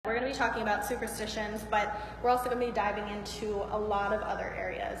be talking about superstitions, but we're also going to be diving into a lot of other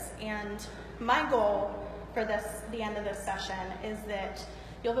areas. And my goal for the end of this session is that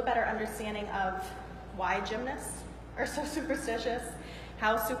you'll have a better understanding of why gymnasts are so superstitious,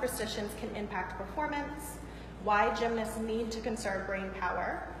 how superstitions can impact performance, why gymnasts need to conserve brain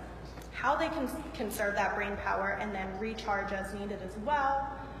power, how they can conserve that brain power and then recharge as needed as well,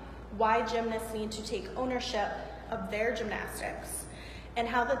 why gymnasts need to take ownership of their gymnastics, and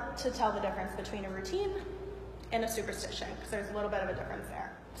how to tell the difference between a routine and a superstition, because there's a little bit of a difference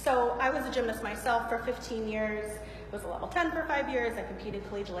there. So I was a gymnast myself for 15 years, was a level 10 for 5 years, I competed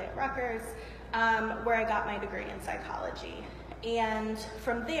collegiately at Rutgers, where I got my degree in psychology. And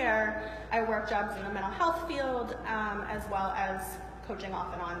from there, I worked jobs in the mental health field, as well as coaching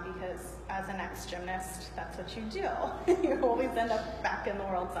off and on, because as an ex-gymnast, that's what you do. You always end up back in the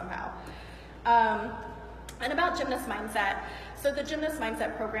world somehow. And about gymnast mindset. So the gymnast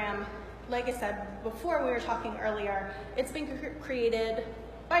mindset program, like I said before, we were talking earlier, it's been created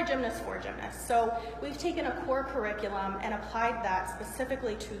by gymnasts for gymnasts. So we've taken a core curriculum and applied that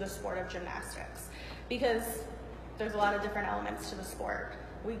specifically to the sport of gymnastics, because there's a lot of different elements to the sport.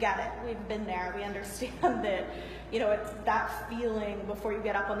 We get it, we've been there, we understand that, you know, it's that feeling before you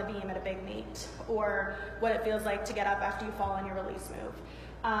get up on the beam at a big meet, or what it feels like to get up after you fall on your release move,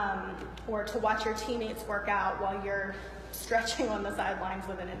 or to watch your teammates work out while you're stretching on the sidelines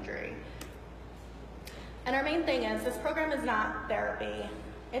with an injury. And our main thing is, this program is not therapy,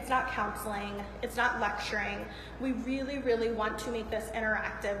 it's not counseling, it's not lecturing. We really, really want to make this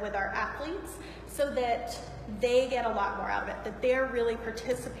interactive with our athletes so that they get a lot more out of it, that they're really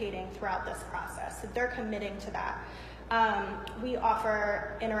participating throughout this process, that they're committing to that. We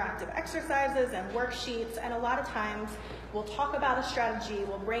offer interactive exercises and worksheets, and a lot of times we'll talk about a strategy,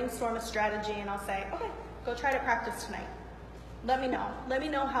 we'll brainstorm a strategy, and I'll say, okay, go try to practice tonight. Let me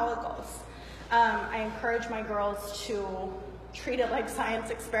know how it goes. I encourage my girls to treat it like science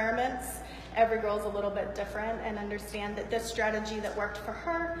experiments. Every girl's a little bit different, and understand that this strategy that worked for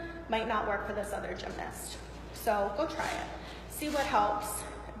her might not work for this other gymnast. So go try it, see what helps,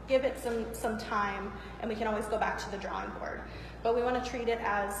 give it some time, and we can always go back to the drawing board. But we want to treat it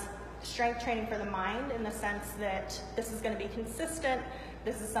as strength training for the mind, in the sense that this is going to be consistent,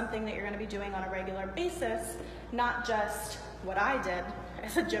 this is something that you're going to be doing on a regular basis, not just what I did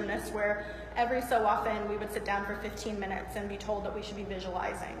as a gymnast, where every so often we would sit down for 15 minutes and be told that we should be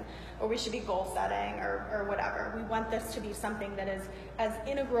visualizing, or we should be goal setting, or whatever. We want this to be something that is as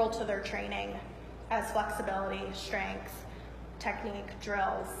integral to their training as flexibility, strength, technique,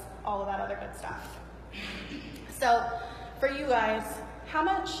 drills, all of that other good stuff. So for you guys, how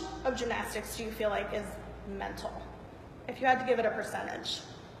much of gymnastics do you feel like is mental? If you had to give it a percentage.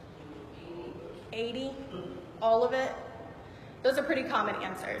 80? All of it? Those are pretty common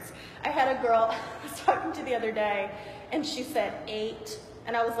answers. I had a girl I was talking to the other day, and she said 8,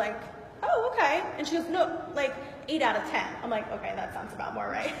 and I was like, oh, okay. And she goes, no, like 8 out of 10. I'm like, okay, that sounds about more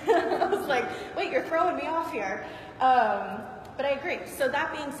right. I was like, wait, you're throwing me off here. But I agree. So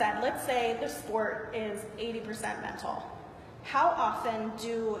that being said, let's say the sport is 80% mental. How often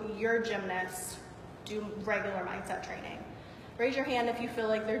do your gymnasts do regular mindset training? Raise your hand if you feel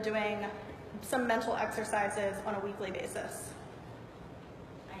like they're doing some mental exercises on a weekly basis.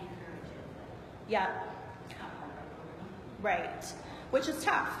 I encourage it. Yeah. Right. Which is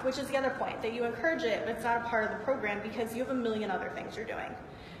tough, which is the other point, that you encourage it, but it's not a part of the program because you have a million other things you're doing.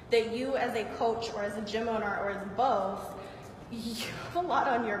 That you as a coach or as a gym owner or as both, you have a lot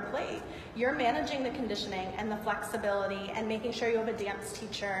on your plate. You're managing the conditioning and the flexibility and making sure you have a dance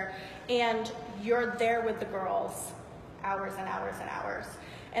teacher, and you're there with the girls hours and hours and hours.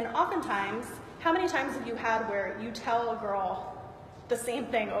 And oftentimes, how many times have you had where you tell a girl the same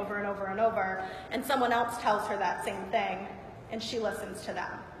thing over and over and over, and someone else tells her that same thing, and she listens to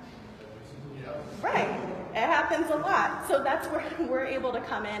them? Right, it happens a lot. So that's where we're able to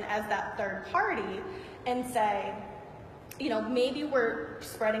come in as that third party and say, you know, maybe we're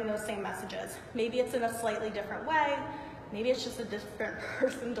spreading those same messages. Maybe it's in a slightly different way. Maybe it's just a different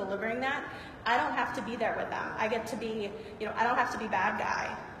person delivering that. I don't have to be there with them. I get to be, you know, I don't have to be bad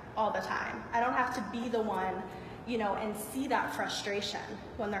guy all the time. I don't have to be the one, you know, and see that frustration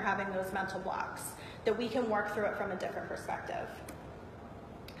when they're having those mental blocks, that we can work through it from a different perspective.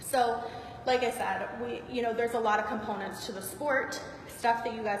 So, like I said, there's a lot of components to the sport, stuff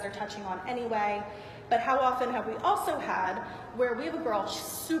that you guys are touching on anyway, but how often have we also had where we have a girl, she's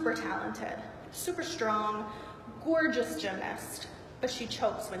super talented, super strong, gorgeous gymnast, but she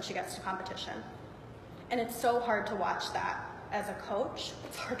chokes when she gets to competition. And it's so hard to watch that as a coach,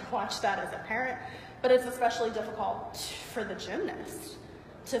 it's hard to watch that as a parent, but it's especially difficult for the gymnast.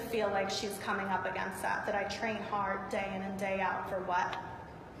 to feel like she's coming up against that I train hard day in and day out for what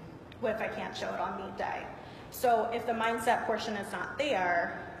if I can't show it on meet day? So if the mindset portion is not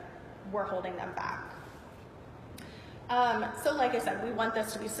there, we're holding them back. So like I said, we want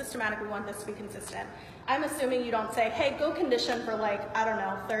this to be systematic, we want this to be consistent. I'm assuming you don't say, hey, go condition for like, I don't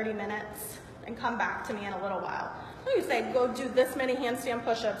know, 30 minutes and come back to me in a little while. You say, go do this many handstand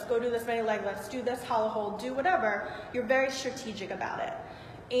push-ups, go do this many leg lifts, do this hollow hold, do whatever. You're very strategic about it.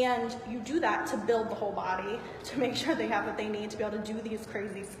 And you do that to build the whole body, to make sure they have what they need to be able to do these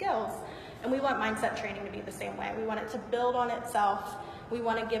crazy skills. And we want mindset training to be the same way. We want it to build on itself. We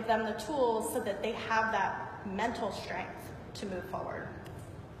want to give them the tools so that they have that mental strength to move forward.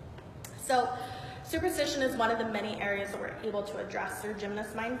 So superstition is one of the many areas that we're able to address through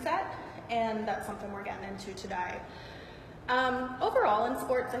gymnast mindset, and that's something we're getting into today. Overall in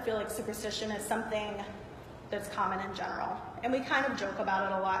sports, I feel like superstition is something that's common in general, and we kind of joke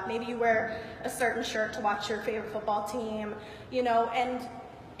about it a lot. Maybe you wear a certain shirt to watch your favorite football team, you know, and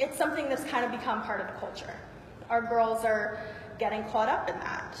it's something that's kind of become part of the culture. Our girls are getting caught up in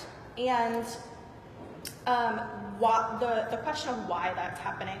that, and the question of why that's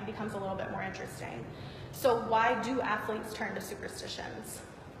happening becomes a little bit more interesting. So why do athletes turn to superstitions?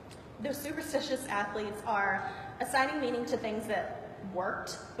 The superstitious athletes are assigning meaning to things that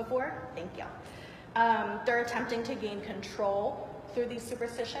worked before. Thank you. They're attempting to gain control through these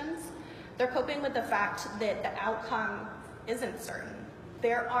superstitions. They're coping with the fact that the outcome isn't certain.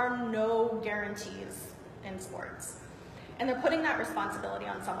 There are no guarantees in sports. And they're putting that responsibility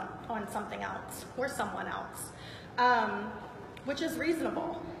on something else or someone else, which is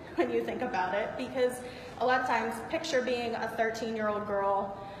reasonable when you think about it, because a lot of times picture being a 13-year-old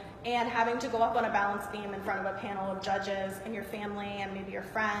girl and having to go up on a balance beam in front of a panel of judges and your family and maybe your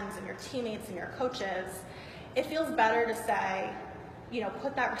friends and your teammates and your coaches. It feels better to say, you know,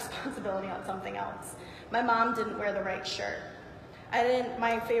 put that responsibility on something else. My mom didn't wear the right shirt.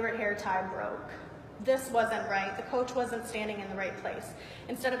 My favorite hair tie broke. This wasn't right. The coach wasn't standing in the right place.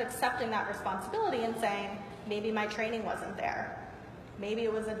 Instead of accepting that responsibility and saying, maybe my training wasn't there. Maybe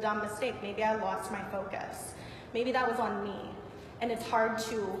it was a dumb mistake. Maybe I lost my focus. Maybe that was on me. And it's hard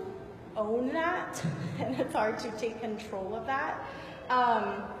to own that, and it's hard to take control of that.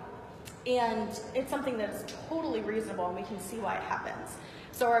 And it's something that's totally reasonable, and we can see why it happens.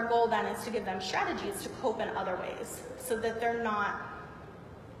 So our goal then is to give them strategies to cope in other ways, so that they're not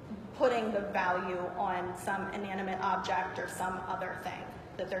putting the value on some inanimate object or some other thing,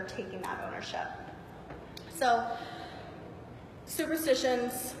 that they're taking that ownership. So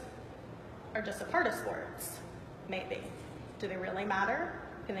superstitions are just a part of sports, maybe. Do they really matter?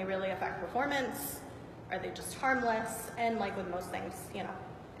 Can they really affect performance? Are they just harmless? And like with most things, you know,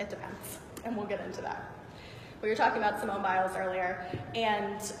 it depends. And we'll get into that. We were talking about Simone Biles earlier,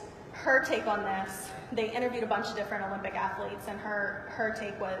 and her take on this, they interviewed a bunch of different Olympic athletes, and her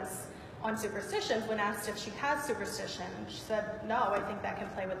take was on superstitions. When asked if she has superstition, she said, no, I think that can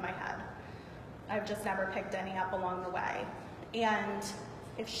play with my head. I've just never picked any up along the way. And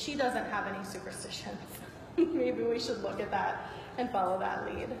if she doesn't have any superstitions, maybe we should look at that and follow that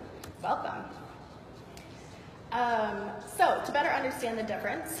lead. Welcome. So to better understand the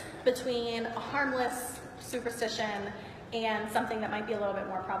difference between a harmless superstition and something that might be a little bit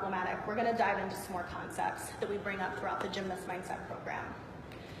more problematic, we're going to dive into some more concepts that we bring up throughout the Gymnast Mindset program.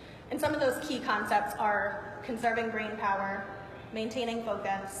 And some of those key concepts are conserving brain power, maintaining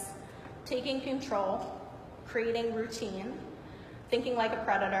focus, taking control, creating routine, thinking like a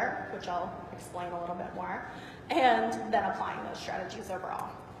predator, which I'll explain a little bit more, and then applying those strategies overall.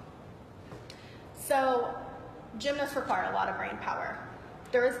 So gymnasts require a lot of brain power.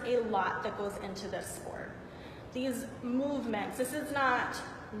 There is a lot that goes into this sport. These movements, this is not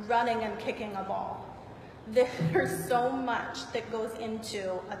running and kicking a ball. There's so much that goes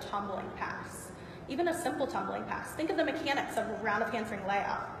into a tumbling pass, even a simple tumbling pass. Think of the mechanics of a round of handspring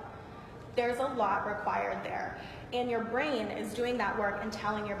layout. There's a lot required there, and your brain is doing that work and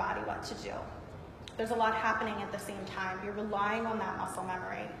telling your body what to do. There's a lot happening at the same time. You're relying on that muscle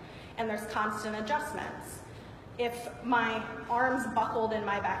memory, and there's constant adjustments. If my arm's buckled in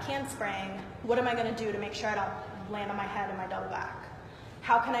my back handspring, what am I going to do to make sure I don't land on my head in my double back?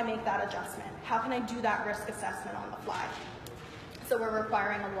 How can I make that adjustment? How can I do that risk assessment on the fly? So we're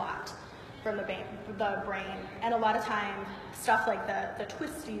requiring a lot from the brain, and a lot of time stuff like the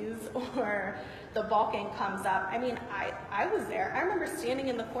twisties or the balking comes up. I mean, I was there. I remember standing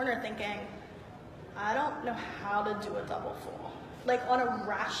in the corner thinking, I don't know how to do a double full. Like on a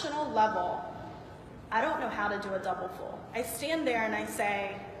rational level, I don't know how to do a double full. I stand there and I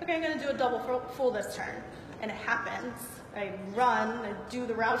say, okay, I'm gonna do a double full this turn, and it happens, I run, I do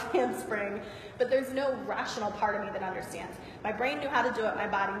the round handspring, but there's no rational part of me that understands. My brain knew how to do it, my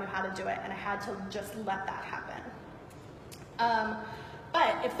body knew how to do it, and I had to just let that happen.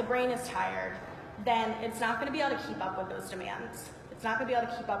 But if the brain is tired, then it's not going to be able to keep up with those demands. It's not going to be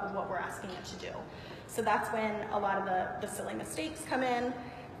able to keep up with what we're asking it to do. So that's when a lot of the silly mistakes come in.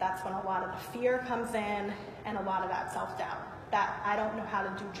 That's when a lot of the fear comes in, and a lot of that self-doubt. That I don't know how to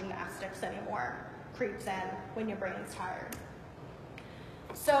do gymnastics anymore creeps in when your brain's tired.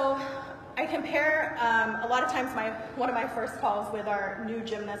 So I compare, a lot of times one of my first calls with our new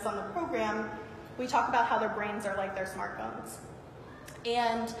gymnasts on the program, we talk about how their brains are like their smartphones.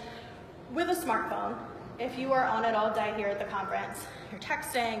 And with a smartphone, if you are on it all day here at the conference, you're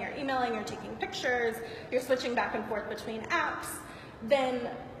texting, you're emailing, you're taking pictures, you're switching back and forth between apps, then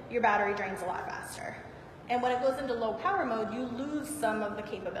your battery drains a lot faster. And when it goes into low power mode, you lose some of the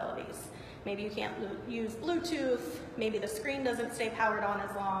capabilities. Maybe you can't use Bluetooth, maybe the screen doesn't stay powered on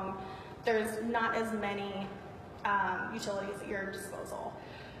as long. There's not as many utilities at your disposal.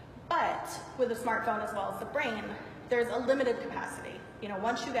 But with a smartphone as well as the brain, there's a limited capacity. You know,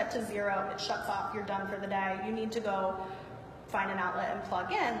 once you get to 0, it shuts off, you're done for the day. You need to go find an outlet and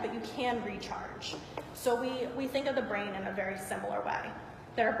plug in, but you can recharge. So we think of the brain in a very similar way,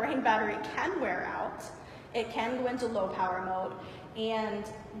 that our brain battery can wear out, it can go into low power mode, and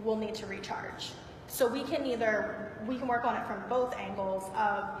we'll need to recharge. So we can work on it from both angles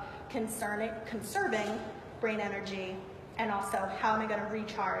of conserving brain energy, and also how am I going to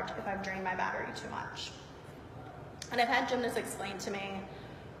recharge if I've drained my battery too much. And I've had gymnasts explain to me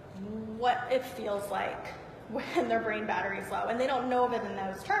what it feels like when their brain battery is low. And they don't know of it in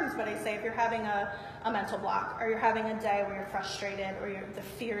those terms, but I say if you're having a mental block, or you're having a day where you're frustrated, or the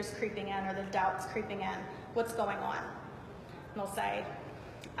fear's creeping in, or the doubt's creeping in, what's going on? And they'll say,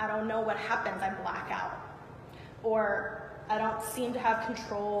 I don't know what happens, I black out. Or I don't seem to have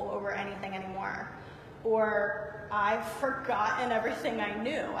control over anything anymore. Or I've forgotten everything I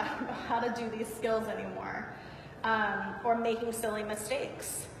knew. I don't know how to do these skills anymore. Or making silly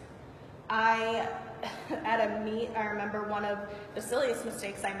mistakes. At a meet, I remember one of the silliest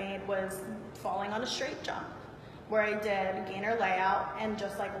mistakes I made was falling on a straight jump, where I did gainer layout and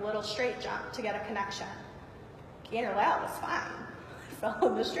just like a little straight jump to get a connection. Gainer layout was fine. I fell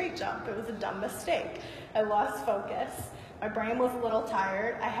on the straight jump. It was a dumb mistake. I lost focus. My brain was a little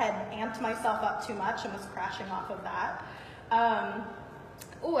tired. I had amped myself up too much and was crashing off of that.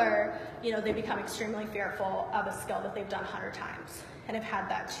 Or, you know, they become extremely fearful of a skill that they've done 100 times. And I've had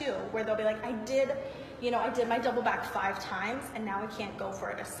that too, where they'll be like, I did my double back 5 times, and now I can't go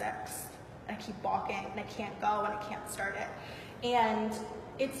for it a 6. And I keep walking, and I can't go, and I can't start it. And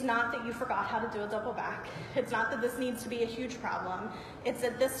it's not that you forgot how to do a double back. It's not that this needs to be a huge problem. It's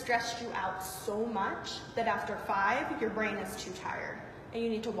that this stressed you out so much that after 5, your brain is too tired. And you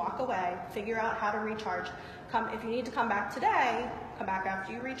need to walk away, figure out how to recharge. If you need to come back today, come back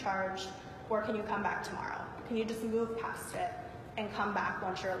after you recharge, or can you come back tomorrow? Can you just move past it and come back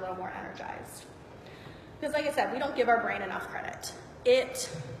once you're a little more energized? Because like I said, we don't give our brain enough credit. It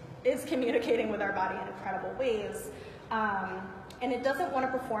is communicating with our body in incredible ways, and it doesn't want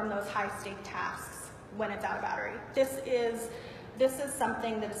to perform those high-stake tasks when it's out of battery. This is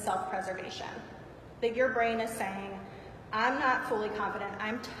something that is self-preservation, that your brain is saying, I'm not fully confident,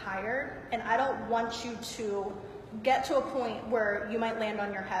 I'm tired, and I don't want you to get to a point where you might land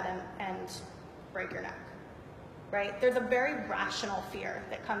on your head and break your neck, right? There's a very rational fear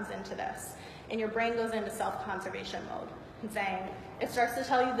that comes into this, and your brain goes into self-conservation mode and saying, it starts to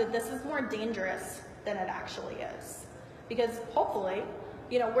tell you that this is more dangerous than it actually is. Because hopefully,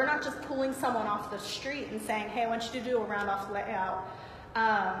 you know, we're not just pulling someone off the street and saying, hey, I want you to do a round off layout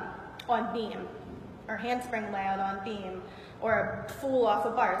on beam, or handspring layout on beam, or a full off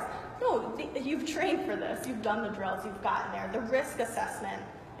of bars. No, you've trained for this, you've done the drills, you've gotten there. The risk assessment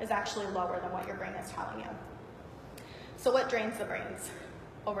is actually lower than what your brain is telling you. So what drains the brains?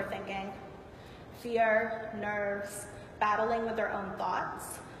 Overthinking, fear, nerves, battling with their own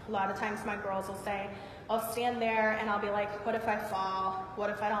thoughts. A lot of times my girls will say, I'll stand there and I'll be like, what if I fall? What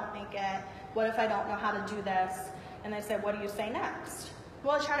if I don't make it? What if I don't know how to do this? And they say, what do you say next?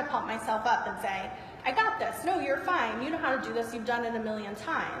 Well, I try to pump myself up and say, I got this. No, you're fine. You know how to do this. You've done it a million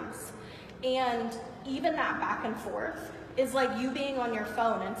times. And even that back and forth is like you being on your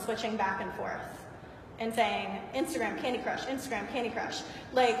phone and switching back and forth and saying, Instagram, Candy Crush, Instagram, Candy Crush,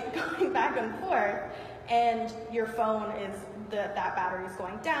 like going back and forth, and your phone is, that battery is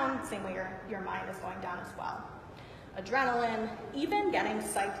going down, same way your mind is going down as well. Adrenaline, even getting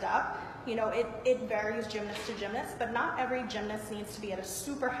psyched up, you know, it varies gymnast to gymnast, but not every gymnast needs to be at a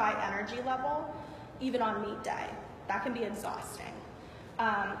super high energy level, even on meet day. That can be exhausting.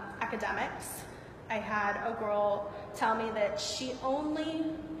 Academics, I had a girl tell me that she only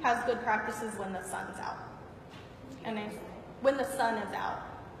has good practices when the sun's out. And when the sun is out.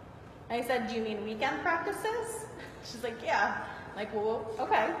 And I said, do you mean weekend practices? She's like, yeah. I'm like, well,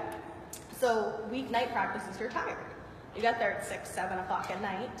 okay. So weeknight practices, you're tired. You got there at 6, 7 o'clock at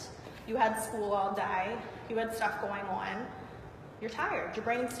night. You had school all day. You had stuff going on. You're tired. Your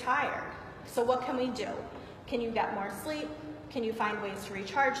brain's tired. So what can we do? Can you get more sleep? Can you find ways to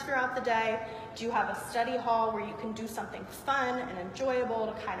recharge throughout the day? Do you have a study hall where you can do something fun and enjoyable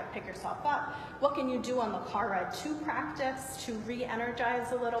to kind of pick yourself up? What can you do on the car ride to practice, to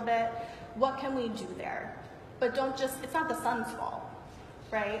re-energize a little bit? What can we do there? But don't just, it's not the sun's fault,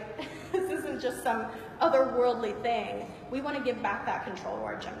 right? This isn't just some otherworldly thing. We want to give back that control to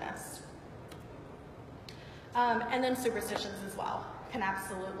our gymnasts. And then superstitions as well can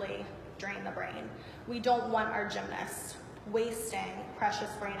absolutely drain the brain. We don't want our gymnasts wasting precious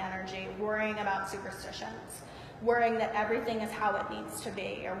brain energy worrying about superstitions, worrying that everything is how it needs to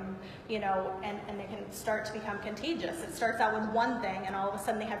be, or, you know, and it can start to become contagious. It starts out with one thing and all of a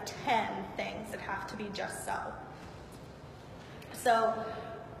sudden they have 10 things that have to be just so. So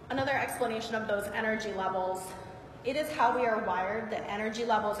another explanation of those energy levels, it is how we are wired that energy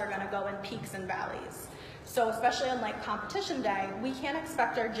levels are going to go in peaks and valleys. So especially on like competition day, we can't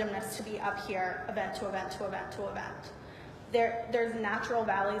expect our gymnasts to be up here event to event to event to event. There's natural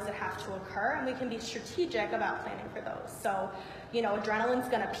valleys that have to occur, and we can be strategic about planning for those. So, you know, adrenaline's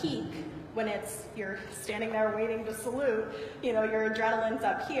gonna peak when you're standing there waiting to salute, you know, your adrenaline's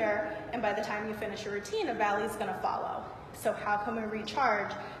up here, and by the time you finish your routine, a valley's gonna follow. So how can we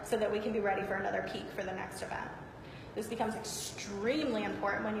recharge so that we can be ready for another peak for the next event? This becomes extremely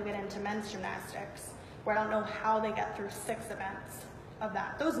important when you get into men's gymnastics, where I don't know how they get through 6 events of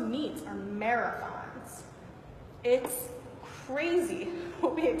that. Those meets are marathons. It's crazy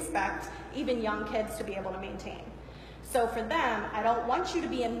what we expect even young kids to be able to maintain. So for them, I don't want you to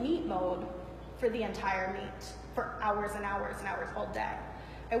be in meet mode for the entire meet, for hours and hours and hours all day.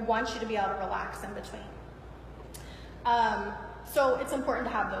 I want you to be able to relax in between. So it's important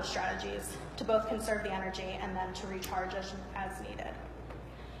to have those strategies to both conserve the energy and then to recharge as needed.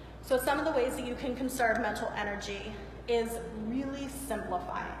 So some of the ways that you can conserve mental energy is really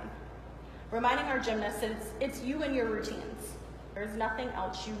simplifying. Reminding our gymnasts that it's you and your routines. There's nothing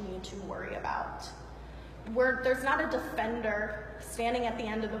else you need to worry about. There's not a defender standing at the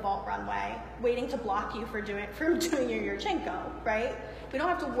end of the vault runway waiting to block you from doing your Yurchenko, right? We don't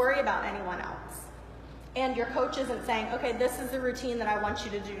have to worry about anyone else. And your coach isn't saying, okay, this is the routine that I want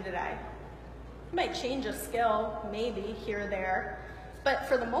you to do today. You might change a skill, maybe, here or there. But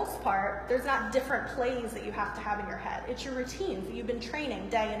for the most part, there's not different plays that you have to have in your head. It's your routines that you've been training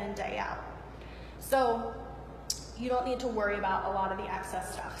day in and day out. So you don't need to worry about a lot of the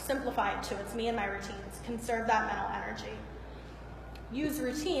excess stuff. Simplify it to it's me and my routines. Conserve that mental energy. Use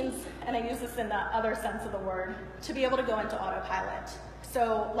routines, and I use this in the other sense of the word, to be able to go into autopilot.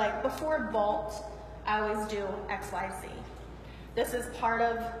 So like before vault, I always do X, Y, Z. This is part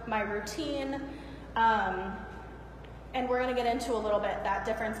of my routine. And we're going to get into a little bit that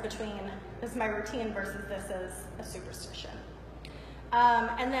difference between this is my routine versus this is a superstition.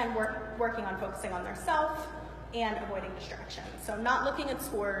 And then working on focusing on their self and avoiding distractions. So not looking at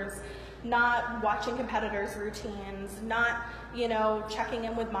scores, not watching competitors' routines, not, you know, checking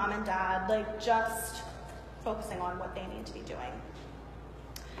in with mom and dad, like just focusing on what they need to be doing.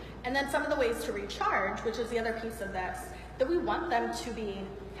 And then some of the ways to recharge, which is the other piece of this, that we want them to be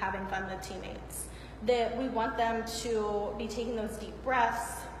having fun with teammates. That we want them to be taking those deep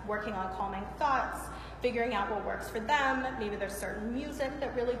breaths, working on calming thoughts, figuring out what works for them. Maybe there's certain music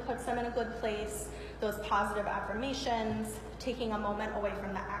that really puts them in a good place, those positive affirmations, taking a moment away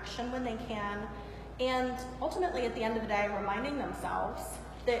from the action when they can, and ultimately at the end of the day, reminding themselves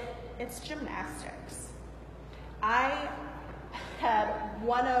that it's gymnastics. I had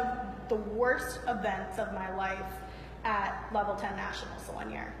one of the worst events of my life at Level 10 Nationals one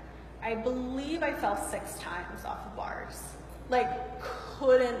year. I believe I fell 6 times off of bars. Like,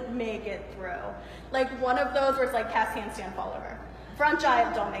 couldn't make it through. Like one of those where it's like cast handstand, fall over. Front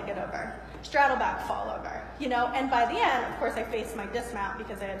jive, don't make it over. Straddle back, fall over. You know, and by the end, of course, I faced my dismount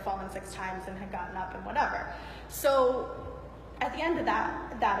because I had fallen 6 times and had gotten up and whatever. So at the end of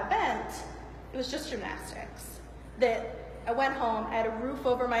that event, it was just gymnastics. That I went home, I had a roof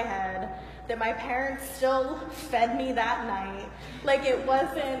over my head, that my parents still fed me that night. Like it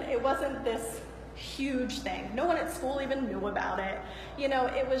wasn't this huge thing. No one at school even knew about it. You know,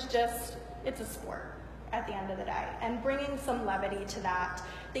 it was just, it's a sport at the end of the day. And bringing some levity to that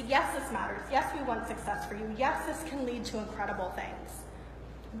that yes, this matters. Yes, we want success for you. Yes, this can lead to incredible things.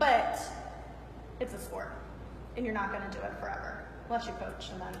 But it's a sport, and you're not going to do it forever, unless you coach,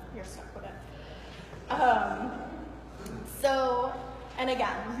 and then you're stuck with it. And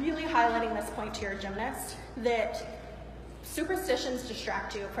again, really highlighting this point to your gymnast, that superstitions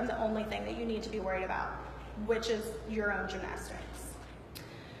distract you from the only thing that you need to be worried about, which is your own gymnastics.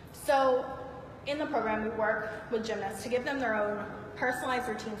 So in the program, we work with gymnasts to give them their own personalized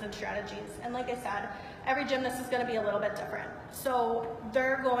routines and strategies. And like I said, every gymnast is going to be a little bit different. So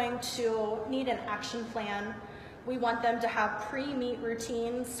they're going to need an action plan. We want them to have pre-meet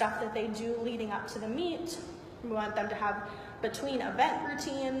routines, stuff that they do leading up to the meet. We want them to have between event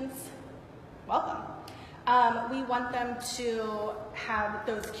routines. Welcome. We want them to have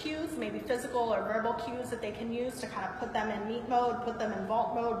those cues, maybe physical or verbal cues that they can use to kind of put them in meet mode, put them in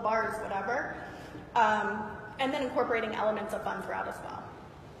vault mode, bars, whatever. And then incorporating elements of fun throughout as well.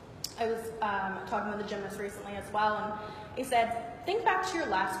 I was talking with a gymnast recently as well, and he said, think back to your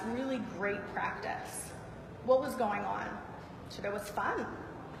last really great practice. What was going on? I said, it was fun.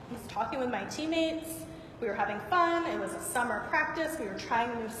 I was talking with my teammates. We were having fun. It was a summer practice. We were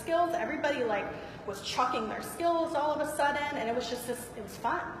trying new skills. Everybody was chucking their skills all of a sudden, and it was just it was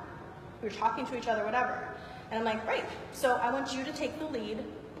fun. We were talking to each other, whatever. And I'm like, great. So I want you to take the lead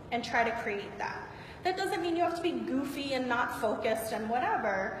and try to create that. That doesn't mean you have to be goofy and not focused and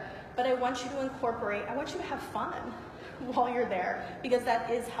whatever, but I want you to incorporate, I want you to have fun while you're there, because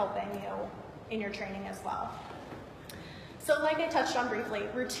that is helping you in your training as well. So like I touched on briefly,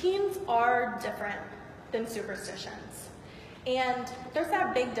 routines are different than superstitions. And there's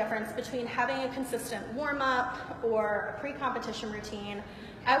that big difference between having a consistent warm-up or a pre-competition routine.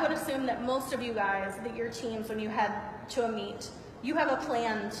 I would assume that most of you guys, that your teams, when you head to a meet, you have a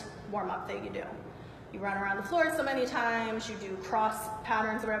planned warm-up that you do. You run around the floor so many times, you do cross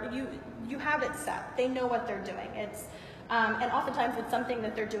patterns, whatever. You have it set. They know what they're doing. And oftentimes it's something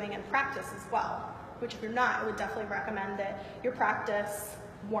that they're doing in practice as well, which if you're not, I would definitely recommend that your practice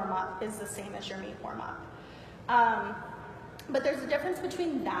warm-up is the same as your meet warm-up. But there's a difference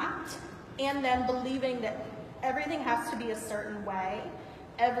between that and then believing that everything has to be a certain way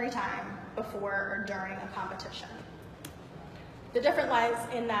every time before or during a competition. The difference lies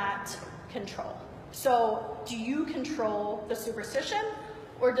in that control. So do you control the superstition,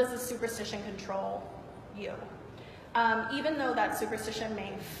 or does the superstition control you? Even though that superstition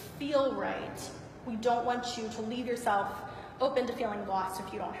may feel right, we don't want you to leave yourself open to feeling lost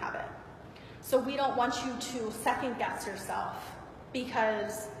if you don't have it. So we don't want you to second guess yourself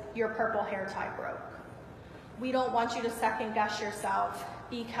because your purple hair tie broke. We don't want you to second guess yourself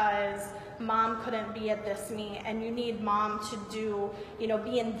because mom couldn't be at this meet and you need mom to do,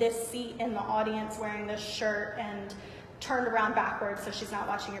 be in this seat in the audience wearing this shirt and turned around backwards so she's not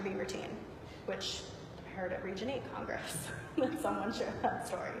watching your B routine, which I heard at Region 8 Congress that someone shared that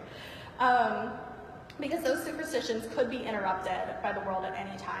story. Because those superstitions could be interrupted by the world at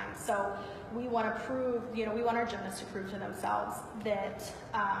any time. So we want to prove, we want our gymnasts to prove to themselves that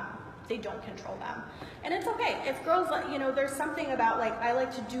they don't control them. And it's okay. If girls, there's something about I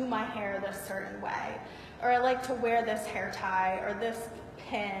like to do my hair this certain way, or I like to wear this hair tie or this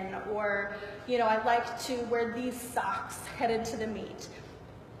pin, or, I like to wear these socks headed to the meet.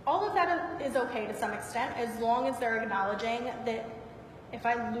 All of that is okay to some extent, as long as they're acknowledging that if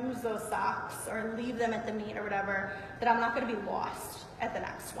I lose those socks or leave them at the meet or whatever, that I'm not going to be lost at the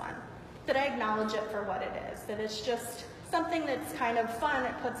next one. That I acknowledge it for what it is. That it's just something that's kind of fun.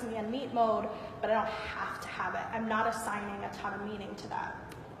 It puts me in meet mode, but I don't have to have it. I'm not assigning a ton of meaning to that.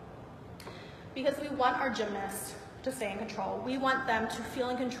 Because we want our gymnasts to stay in control. We want them to feel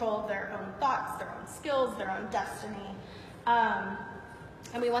in control of their own thoughts, their own skills, their own destiny.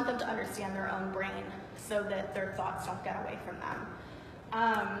 And we want them to understand their own brain so that their thoughts don't get away from them.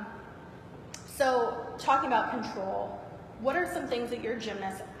 So talking about control, what are some things that your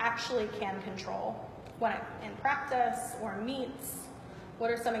gymnast actually can control when in practice or meets? What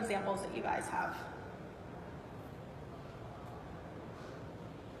are some examples that you guys have?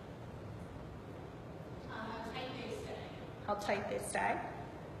 How tight they stay. How tight they stay.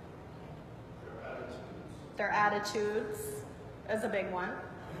 Their attitudes is a big one.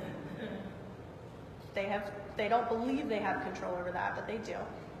 They don't believe they have control over that, but they do.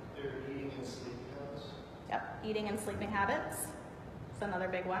 Their eating and sleeping habits. Yep, eating and sleeping habits is another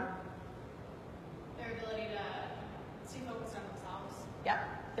big one. Their ability to stay focused on themselves.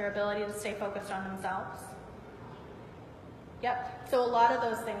 Yep, their ability to stay focused on themselves. Yep, so a lot of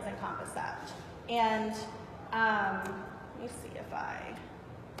those things encompass that. And let me see if I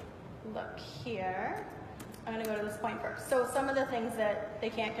look here. I'm gonna go to this point first. So some of the things that they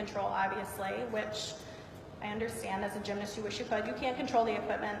can't control, obviously, which I understand as a gymnast you wish you could. You can't control the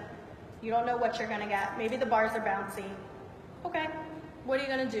equipment. You don't know what you're gonna get. Maybe the bars are bouncy. Okay, what are you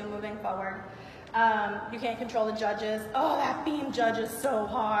gonna do moving forward? You can't control the judges. Oh, that beam judge is so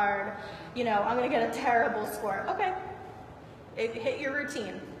hard. You know, I'm gonna get a terrible score. Okay, hit your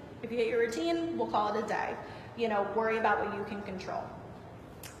routine. If you hit your routine, we'll call it a day. You know, worry about what you can control.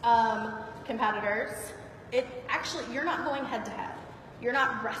 Competitors, you're not going head to head. You're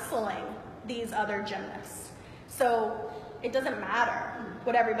not wrestling these other gymnasts. So it doesn't matter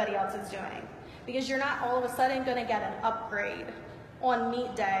what everybody else is doing because you're not all of a sudden gonna get an upgrade on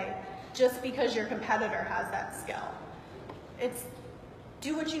meet day just because your competitor has that skill. It's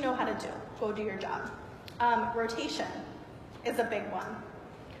do what you know how to do. Go do your job. Rotation is a big one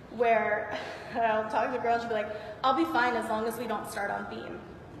where I'll talk to girls and be like, I'll be fine as long as we don't start on beam.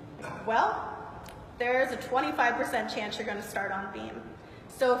 Well, there's a 25% chance you're gonna start on beam.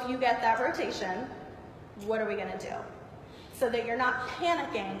 So if you get that rotation, what are we gonna do? So that you're not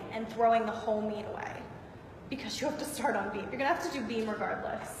panicking and throwing the whole meet away because you have to start on beam. You're gonna have to do beam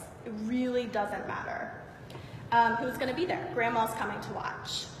regardless. It really doesn't matter. Who's gonna be there? Grandma's coming to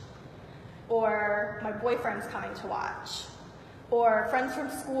watch. Or my boyfriend's coming to watch. Or friends from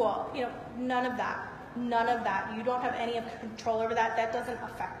school. You know, none of that. None of that. You don't have any control over that. That doesn't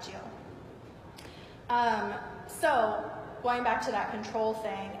affect you. So going back to that control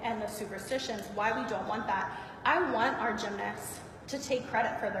thing and the superstitions, why we don't want that. I want our gymnasts to take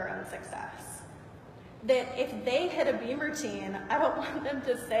credit for their own success. That if they hit a beam routine, I don't want them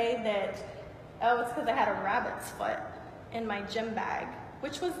to say that, oh, it's because I had a rabbit's foot in my gym bag,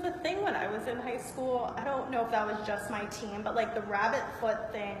 which was the thing when I was in high school. I don't know if that was just my team, but like the rabbit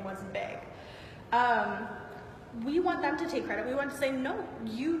foot thing was big. We want them to take credit. We want to say, no,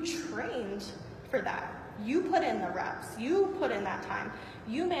 you trained for that. You put in the reps. You put in that time.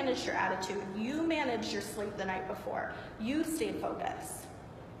 You managed your attitude. You managed your sleep the night before. You stayed focused.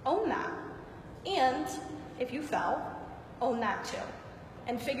 Own that. And if you fell, own that too.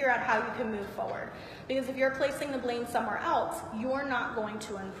 And figure out how you can move forward. Because if you're placing the blame somewhere else, you're not going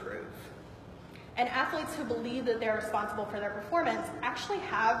to improve. And athletes who believe that they're responsible for their performance actually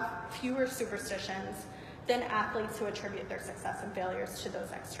have fewer superstitions than athletes who attribute their success and failures to those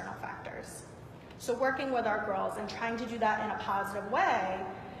external factors. So working with our girls and trying to do that in a positive way,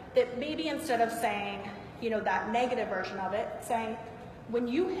 that maybe instead of saying, you know, that negative version of it, saying, when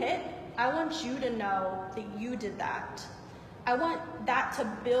you hit, I want you to know that you did that. I want that to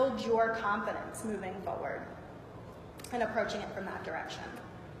build your confidence moving forward and approaching it from that direction.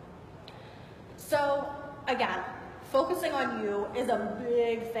 So again, focusing on you is a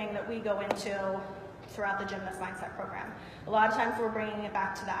big thing that we go into throughout the Gymnast Mindset program. A lot of times we're bringing it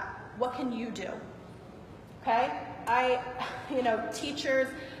back to that. What can you do? Okay? Teachers,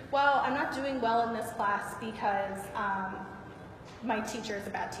 well, I'm not doing well in this class because my teacher is a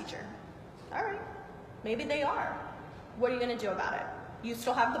bad teacher. All right, maybe they are. What are you gonna do about it? You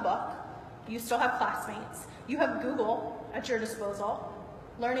still have the book, you still have classmates, you have Google at your disposal.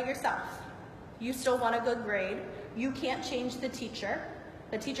 Learn it yourself. You still want a good grade. You can't change the teacher.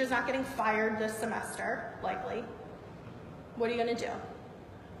 The teacher's not getting fired this semester, likely. What are you gonna do?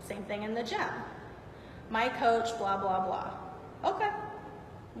 Same thing in the gym. My coach, blah, blah, blah. Okay,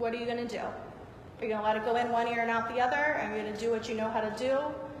 what are you gonna do? Are you gonna let it go in one ear and out the other? Are you gonna do what you know how to do?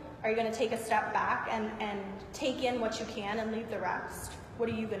 Are you gonna take a step back and take in what you can and leave the rest? What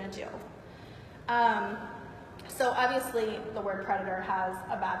are you gonna do? So obviously the word predator has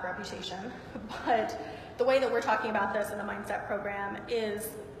a bad reputation, but the way that we're talking about this in the Mindset program is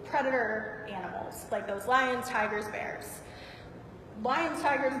predator animals, like those lions, tigers, bears. Lions,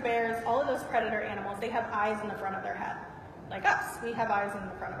 tigers, bears, all of those predator animals, they have eyes in the front of their head. Like us, we have eyes in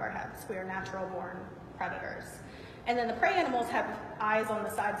the front of our heads. We are natural born predators. And then the prey animals have eyes on the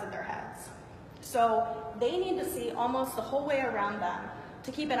sides of their heads. So they need to see almost the whole way around them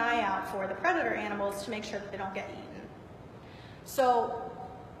to keep an eye out for the predator animals to make sure that they don't get eaten. So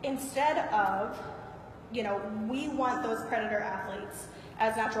instead of, we want those predator athletes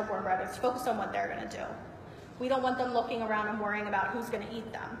as natural born predators to focus on what they're gonna do. We don't want them looking around and worrying about who's gonna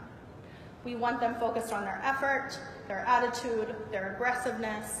eat them. We want them focused on their effort, their attitude, their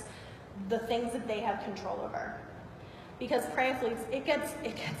aggressiveness, the things that they have control over. Because prey athletes, it gets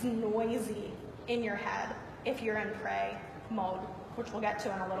noisy in your head if you're in prey mode, which we'll get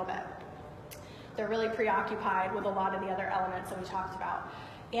to in a little bit. They're really preoccupied with a lot of the other elements that we talked about.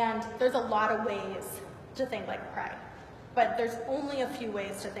 And there's a lot of ways to think like a prey, but there's only a few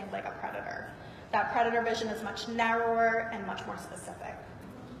ways to think like a predator. That predator vision is much narrower and much more specific.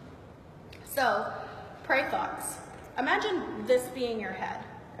 So Pray thoughts. Imagine this being your head.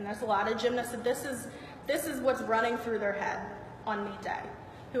 And there's a lot of gymnasts that this is what's running through their head on meet day.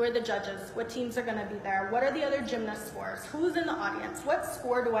 Who are the judges? What teams are gonna be there? What are the other gymnast scores? Who's in the audience? What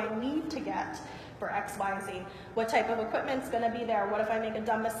score do I need to get for X, Y, Z? What type of equipment's gonna be there? What if I make a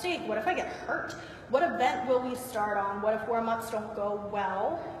dumb mistake? What if I get hurt? What event will we start on? What if warm-ups don't go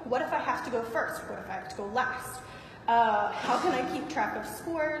well? What if I have to go first? What if I have to go last? How can I keep track of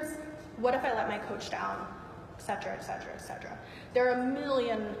scores? What if I let my coach down? Et cetera, et cetera, et cetera. There are a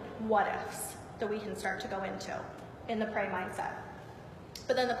million what ifs that we can start to go into in the prey mindset.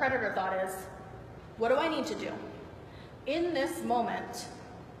 But then the predator thought is, what do I need to do? In this moment,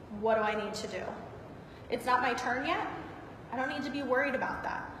 what do I need to do? It's not my turn yet. I don't need to be worried about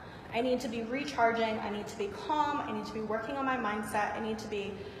that. I need to be recharging. I need to be calm. I need to be working on my mindset. I need to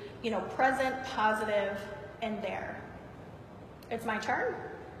be, present, positive, and there. It's my turn.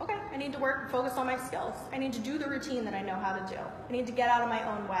 Okay, I need to focus on my skills. I need to do the routine that I know how to do. I need to get out of my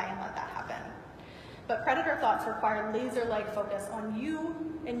own way and let that happen. But predator thoughts require laser-like focus on you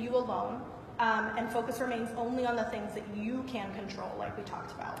and you alone, and focus remains only on the things that you can control, like we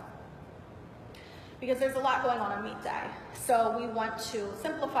talked about. Because there's a lot going on meet day. So we want to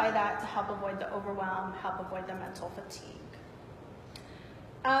simplify that to help avoid the overwhelm, help avoid the mental fatigue.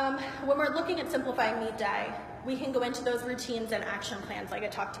 When we're looking at simplifying meet day, we can go into those routines and action plans like I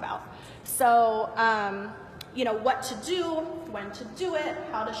talked about. So, what to do, when to do it,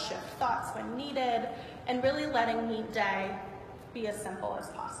 how to shift thoughts when needed, and really letting meet day be as simple as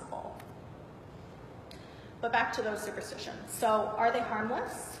possible. But back to those superstitions. So are they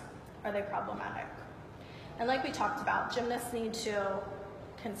harmless? Are they problematic? And like we talked about, gymnasts need to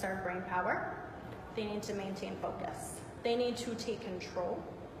conserve brain power. They need to maintain focus. They need to take control.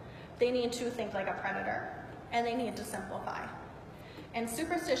 They need to think like a predator. And they need to simplify. And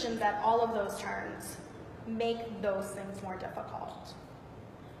superstitions at all of those turns make those things more difficult.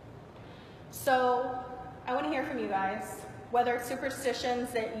 So I want to hear from you guys, whether it's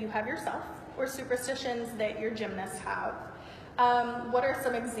superstitions that you have yourself or superstitions that your gymnasts have. What are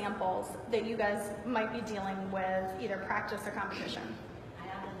some examples that you guys might be dealing with, either practice or competition? I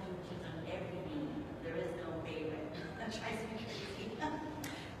have to do routines on every beam. There is no favorite. That drives me crazy.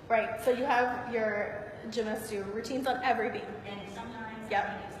 Right, so you have your gymnasts do routines on every beam. And sometimes Yep.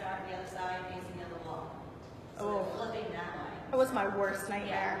 I can start the other side facing the other wall. So Oh. flipping that way. It was my worst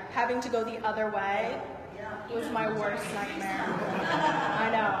nightmare. Having to go the other way Yeah. was my worst nightmare. I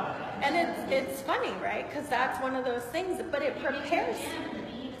know. And it's funny, right? Because that's one of those things, but it prepares. And the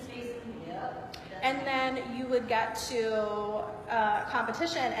beam is facing, yep. And then you would get to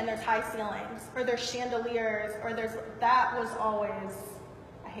competition and there's high ceilings, or there's chandeliers, or that was always,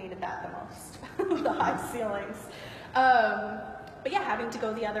 I hated that the most, the high ceilings. But yeah, having to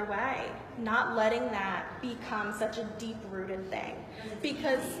go the other way, not letting that become such a deep-rooted thing,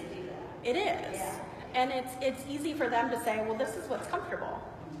 because it is. Yeah. And it's easy for them to say, well, this is what's comfortable.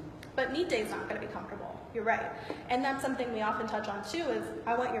 But meet day is not going to be comfortable. You're right. And that's something we often touch on too, is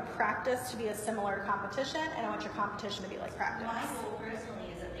I want your practice to be as similar to competition, and I want your competition to be like practice. My goal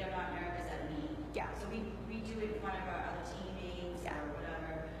personally is that they're not nervous at me. Yeah. So we do it in front of our other teammates Yeah. or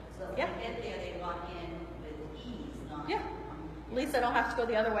whatever. So when Yeah. they get there, they walk in with ease, not. Yeah. At least I don't have to go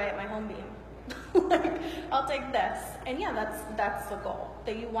the other way at my home beam. Like, I'll take this. And yeah, that's the goal.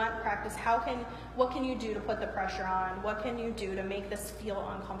 That you want practice. What can you do to put the pressure on? What can you do to make this feel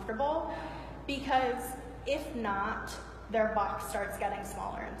uncomfortable? Because if not, their box starts getting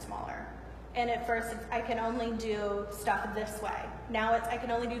smaller and smaller. And at first, I can only do stuff this way. Now I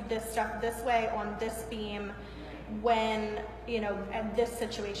can only do this stuff this way on this beam when, at this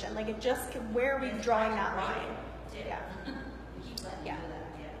situation. Like where are we drawing that line? Yeah. We keep letting Yeah. you do that,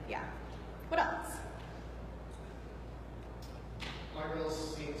 yeah. Yeah. What else? My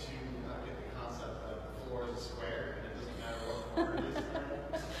girls seem to not get the concept that the floor is a square and it doesn't matter what corner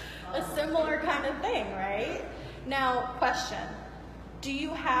it is. A similar kind of thing, right? Now, question. Do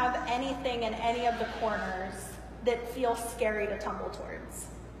you have anything in any of the corners that feels scary to tumble towards?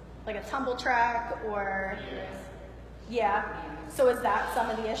 Like a tumble track or... Yeah. So is that some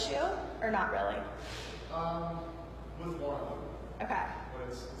of the issue or not really? With one of them. Okay. But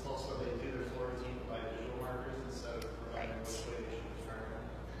it's also they do their floor routine by visual markers instead of providing Right. which way they should turn.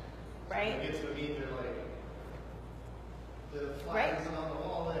 Right? When they get to the meet, they're like, the flag Right. isn't on the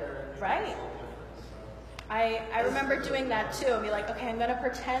wall there. And Right. It's all different, so. I remember doing that too. I'd be like, okay, I'm gonna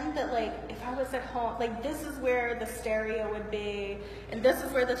pretend that like if I was at home, like this is where the stereo would be, and this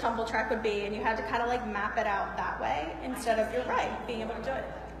is where the tumble track would be, and you had to kind of like map it out that way instead of, you're right, being able to do it.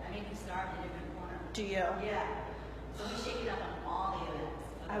 I make you start in a different corner. Do you? Yeah. So we shake it up on all the events.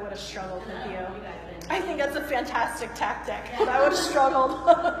 I would have struggled with you. You guys didn't. I think that's a fantastic tactic, but I would have struggled.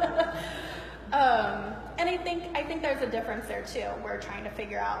 And I think there's a difference there too. We're trying to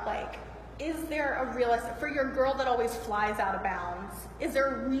figure out, like, is there a realistic, for your girl that always flies out of bounds, is there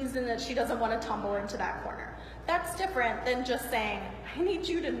a reason that she doesn't want to tumble into that corner? That's different than just saying, I need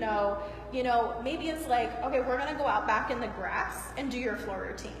you to know, maybe it's like, okay, we're going to go out back in the grass and do your floor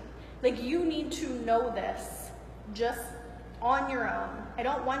routine. Like, you need to know this just on your own. I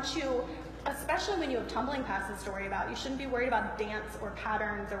don't want you, especially when you have tumbling passes to worry about, you shouldn't be worried about dance or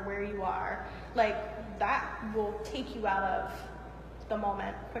patterns or where you are. Like, that will take you out of the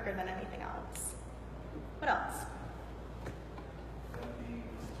moment quicker than anything else. What else?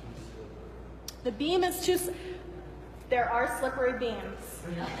 The beam is too, there are slippery beams.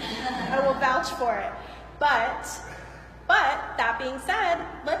 I will vouch for it. But that being said,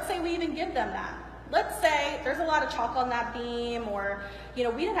 let's say we even give them that. Let's say there's a lot of chalk on that beam, or, we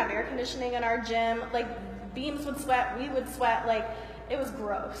didn't have air conditioning in our gym. Like, beams would sweat, we would sweat, like, it was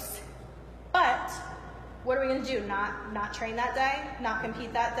gross. But what are we going to do? Not train that day? Not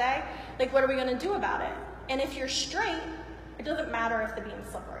compete that day? Like, what are we going to do about it? And if you're straight, it doesn't matter if the beam's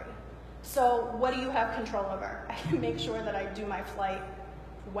slippery. So what do you have control over? I can make sure that I do my flight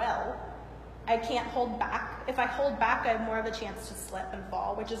well. I can't hold back. If I hold back, I have more of a chance to slip and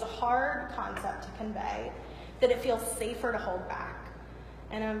fall, which is a hard concept to convey, that it feels safer to hold back.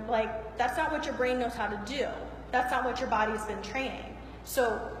 And I'm like, that's not what your brain knows how to do. That's not what your body's been training.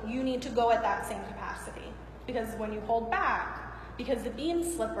 So you need to go at that same capacity. Because when you hold back, because the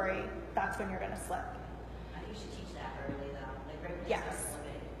beam's slippery, that's when you're going to slip. I think you should teach that early, though. Like, right when you Yes. start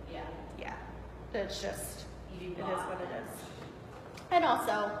slipping. Yeah. Yeah, it's just, You it do is walk. what it is. And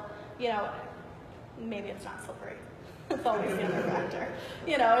also, maybe it's not slippery. It's always the other factor.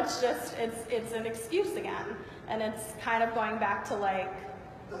 It's just, it's an excuse again. And it's kind of going back to like,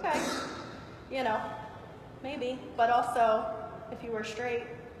 okay, maybe. But also, if you were straight,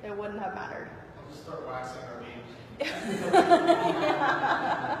 it wouldn't have mattered. I'll just start waxing our beams.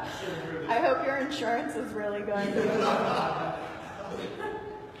 I hope your insurance is really going to.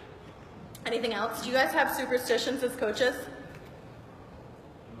 Anything else? Do you guys have superstitions as coaches?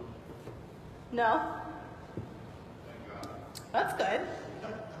 No? That's good.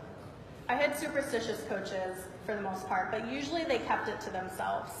 I had superstitious coaches for the most part, but usually they kept it to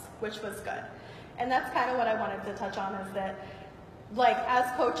themselves, which was good. And that's kind of what I wanted to touch on, is that, like,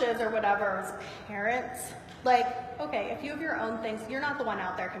 as coaches or whatever, as parents, like, okay, if you have your own things, you're not the one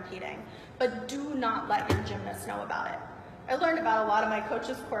out there competing, but do not let your gymnasts know about it. I learned about a lot of my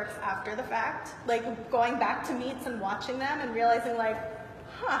coaches' quirks after the fact, like going back to meets and watching them and realizing, like,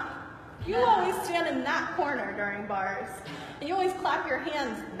 you always stand in that corner during bars, and you always clap your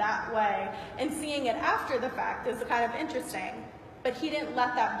hands that way, and seeing it after the fact is kind of interesting. But he didn't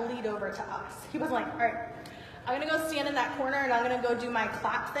let that bleed over to us. He was like, all right, I'm gonna go stand in that corner and I'm gonna go do my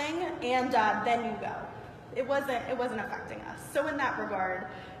clap thing, and then you go. It wasn't affecting us. So in that regard,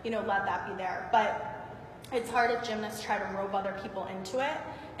 let that be there. But it's hard if gymnasts try to rope other people into it,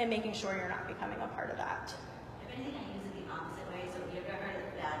 and making sure you're not becoming a part of that. If anything, I use it the opposite way. So if you ever heard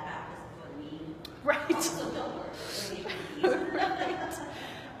of bad practice before the meet, Right. so don't work.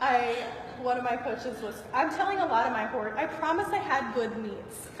 Right. One of my coaches was, I'm telling a lot of my horror, I promise I had good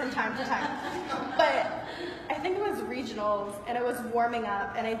meets from time to time, but I think it was regionals, and it was warming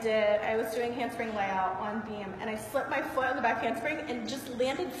up, and I was doing handspring layout on beam, and I slipped my foot on the back handspring and just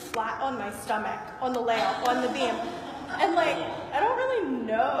landed flat on my stomach on the layout, on the beam. And like, I don't really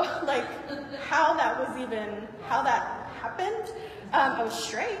know like how that happened. I was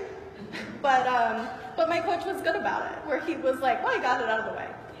straight, but my coach was good about it, where he was like, well, I got it out of the way.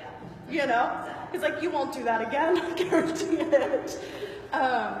 He's like, you won't do that again, I guarantee it.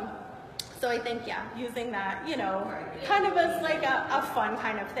 So I think, using that, kind of as like a fun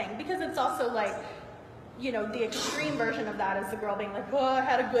kind of thing, because it's also like, the extreme version of that is the girl being like, oh, I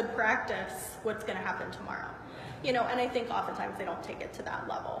had a good practice, what's gonna happen tomorrow? And I think oftentimes they don't take it to that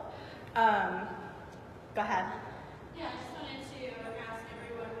level. Go ahead. Yeah, I just wanted to ask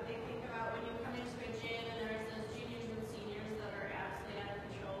everyone what they think about when you come into a gym and there's those juniors and seniors that are absolutely out of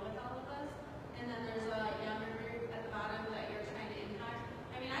control with all of us, and then there's a younger group at the bottom that you're trying to impact.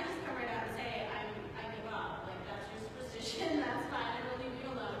 I mean, I just come right out and say, I give up. Like, that's your superstition, that's fine, I will leave you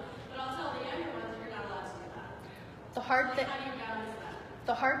alone. But I'll tell the younger ones you're not allowed to do that. The hard thing. How do you balance that?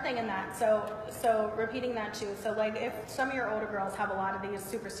 The hard thing in that, so repeating that too, so like if some of your older girls have a lot of these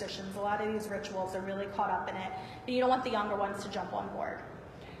superstitions, a lot of these rituals, they're really caught up in it, and you don't want the younger ones to jump on board.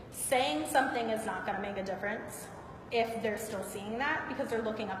 Saying something is not going to make a difference if they're still seeing that, because they're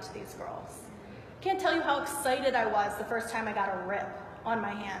looking up to these girls. Can't tell you how excited I was the first time I got a rip on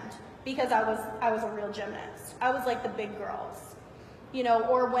my hand because I was a real gymnast. I was like the big girls, you know,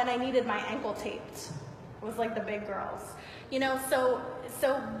 or when I needed my ankle taped, it was like the big girls, you know. So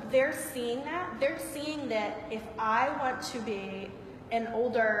they're seeing that. They're seeing that if I want to be an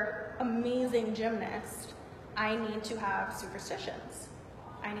older, amazing gymnast, I need to have superstitions.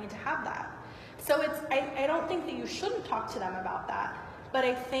 I need to have that. So I don't think that you shouldn't talk to them about that, but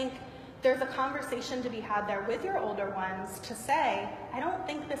I think there's a conversation to be had there with your older ones to say, I don't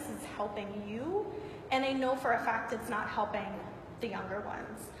think this is helping you, and I know for a fact it's not helping the younger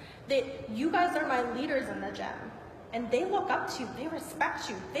ones. That you guys are my leaders in the gym, and they look up to you, they respect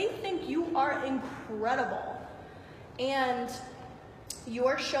you, they think you are incredible, and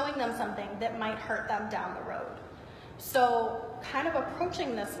you're showing them something that might hurt them down the road. So kind of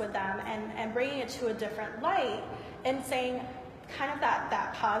approaching this with them and bringing it to a different light and saying kind of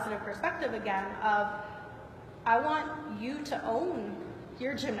that positive perspective again of, I want you to own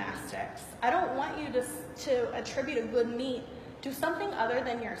your gymnastics. I don't want you to attribute a good meet to something other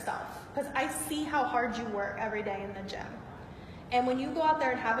than yourself, because I see how hard you work every day in the gym. And when you go out there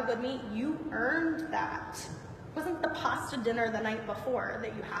and have a good meet, you earned that. It wasn't the pasta dinner the night before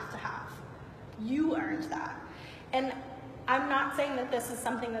that you have to have. You earned that. And I'm not saying that this is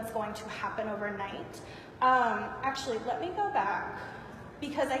something that's going to happen overnight. Actually, let me go back,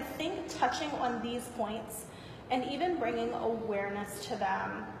 because I think touching on these points and even bringing awareness to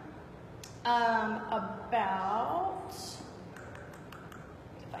them about,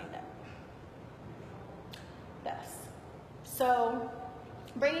 find it, this. So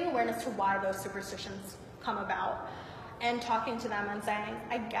bringing awareness to why those superstitions come about and talking to them and saying,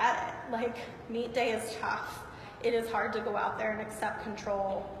 I get it, like meet day is tough. It is hard to go out there and accept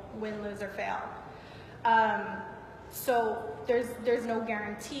control, win, lose, or fail. So there's no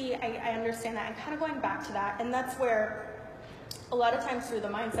guarantee. I understand that. And kind of going back to that, and that's where a lot of times through the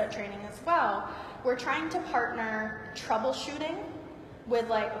mindset training as well, we're trying to partner troubleshooting with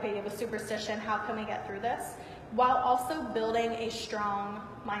like, okay, you have a superstition, how can we get through this? While also building a strong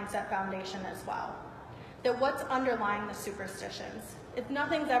mindset foundation as well. That what's underlying the superstitions? If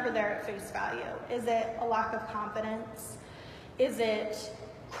nothing's ever there at face value, is it a lack of confidence? Is it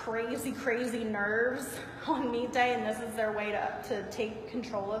crazy, crazy nerves on meet day and this is their way to take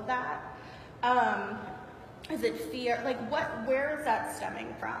control of that? Is it fear? Like where is that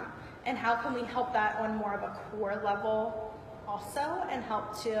stemming from? And how can we help that on more of a core level also and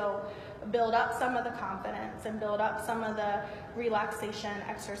help to build up some of the confidence and build up some of the relaxation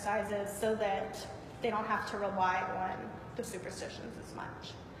exercises so that they don't have to rely on the superstitions as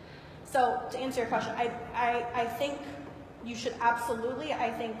much. So to answer your question, I think you should absolutely, I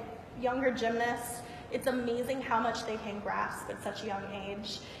think younger gymnasts, it's amazing how much they can grasp at such a young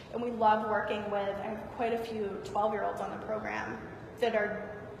age. And we love working with, I have quite a few 12-year-olds on the program that are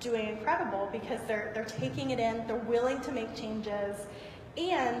doing incredible because they're taking it in, they're willing to make changes,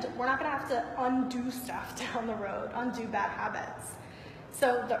 and we're not gonna have to undo stuff down the road, undo bad habits.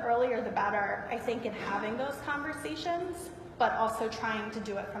 So the earlier the better, I think, in having those conversations, but also trying to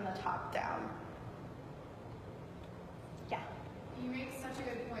do it from the top down. Yeah. You make such a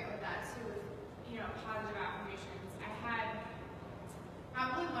good point with that too, with, positive affirmations. I had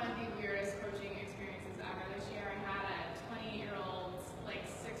probably one of the weirdest coaching experiences ever this year. I had a 28-year-old, like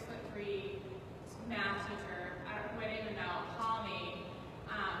 6'3" math teacher, who I didn't even know, call me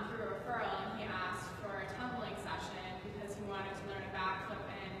through a referral, and he asked for a tumbling session because he wanted to learn a backflip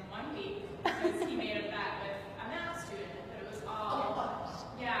in 1 week because he made a bet with a math student. But it was all,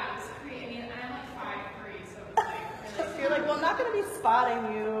 yeah, it was crazy. I mean, I'm like 5'3", so it was like really. You're like, well, I'm not going to be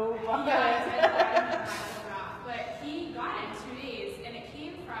spotting you. Yeah, but he got it in 2 days, and it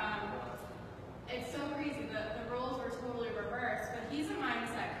came from, it's so crazy, the roles were totally reversed, but he's a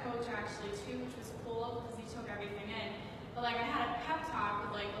mindset coach actually too, which was cool because he took everything in. But like I had a pep talk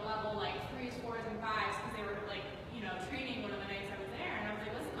with like the level like 3s, 4s, and 5s because they were like, training one of the nights I was there, and I was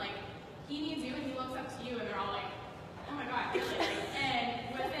like, listen, like, he needs you and he looks up to you, and they're all like, oh my god, really?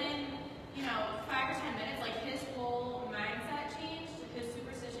 And within, 5 or 10 minutes, like his whole mindset changed, his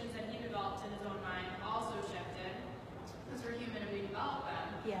superstitions that he developed in his own mind also shifted, because we're human and we develop them.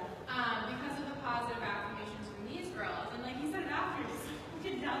 Yeah. Because of the positive affirmations from these girls, and like he said it after, just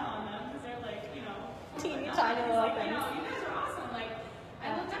looking down on them, because they're like, teeny tiny little things. You guys are awesome. Like,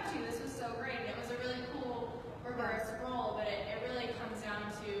 I looked up to you. This was so great. And it was a really cool reverse role, but it really comes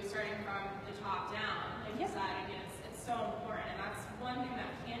down to starting from the top down, like you said. I mean, it's so important, and that's one thing that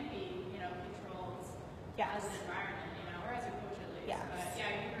can be, controlled as an environment, or as a coach at least. Yes. But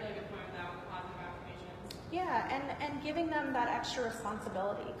yeah, you make a really good point with that with positive affirmations. Yeah, and giving them that extra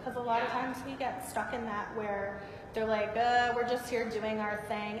responsibility, because a lot of times we get stuck in that where they're like, we're just here doing our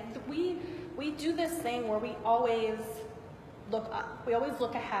thing. We do this thing where we always look up, we always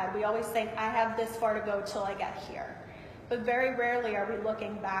look ahead, we always think, I have this far to go till I get here. But very rarely are we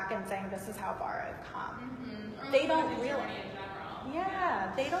looking back and saying, this is how far I've come. Mm-hmm. They don't realize. in general.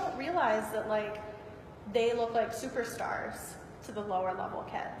 Yeah, they don't realize that like they look like superstars to the lower level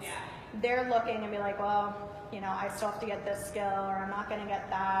kids. Yeah. They're looking and be like, well, I still have to get this skill, or I'm not going to get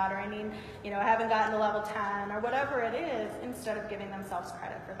that, or I need, I haven't gotten to level 10, or whatever it is, instead of giving themselves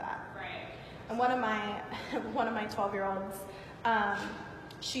credit for that. Right. And one of my 12-year-olds,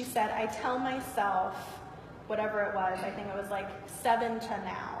 she said, I tell myself, whatever it was, I think it was like 7 to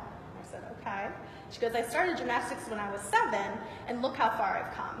now. I said, okay. She goes, I started gymnastics when I was 7, and look how far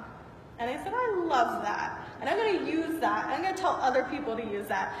I've come. And I said, I love that. And I'm going to use that. And I'm going to tell other people to use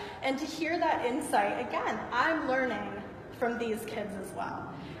that. And to hear that insight, again, I'm learning from these kids as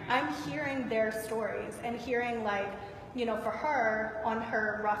well. I'm hearing their stories and hearing like, for her, on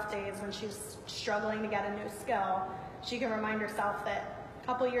her rough days when she's struggling to get a new skill, she can remind herself that a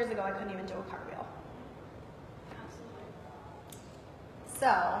couple years ago I couldn't even do a cartwheel. Absolutely.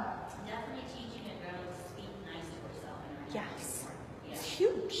 So, Definitely teaching a girl to speak nice to herself and her yes, Yeah. it's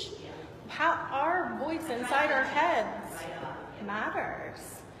huge. Yeah. How our voice inside our heads Right on. Yeah.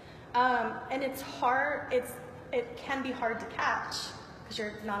 matters. And it's hard, it can be hard to catch because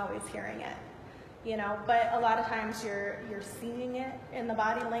you're not always hearing it, but a lot of times you're seeing it in the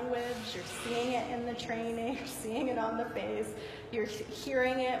body language, you're seeing it in the training, you're seeing it on the face, you're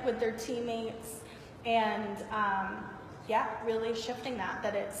hearing it with their teammates, and really shifting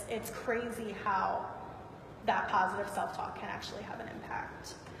that it's crazy how that positive self-talk can actually have an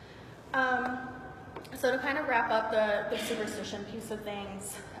impact. So to kind of wrap up the superstition piece of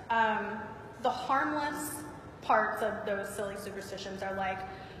things, the harmless parts of those silly superstitions are like,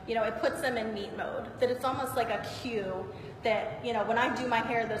 it puts them in meat mode, that it's almost like a cue that, when I do my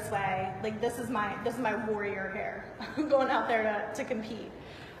hair this way, like this is my warrior hair. I'm going out there to compete.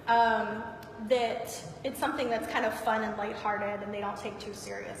 That it's something that's kind of fun and lighthearted and they don't take too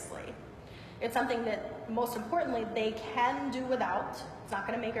seriously. It's something that, most importantly, they can do without. It's not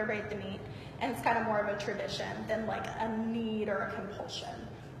going to make or break the meet. And it's kind of more of a tradition than like a need or a compulsion.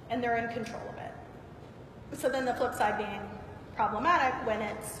 And they're in control of it. So then the flip side being problematic when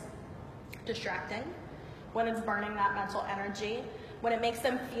it's distracting, when it's burning that mental energy, when it makes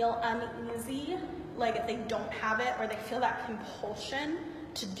them feel uneasy, like if they don't have it or they feel that compulsion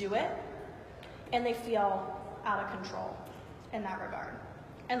to do it, and they feel out of control in that regard.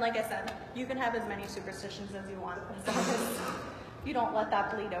 And like I said, you can have as many superstitions as you want, as long as you don't let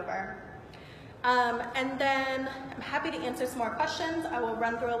that bleed over. And then I'm happy to answer some more questions. I will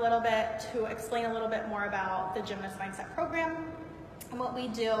run through a little bit to explain a little bit more about the Gymnast Mindset Program and what we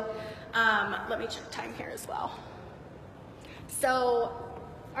do. Let me check time here as well. So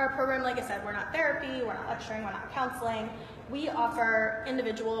our program, like I said, we're not therapy, we're not lecturing, we're not counseling. We offer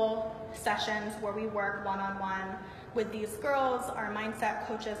individual sessions where we work one-on-one with these girls. Our mindset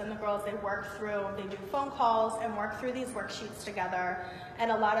coaches and the girls, they work through, they do phone calls and work through these worksheets together.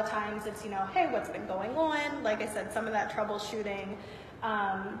 And a lot of times it's, hey, what's been going on? Like I said, some of that troubleshooting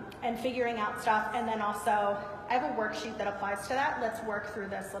and figuring out stuff. And then also, I have a worksheet that applies to that. Let's work through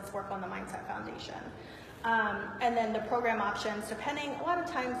this. Let's work on the mindset foundation. And then the program options, a lot of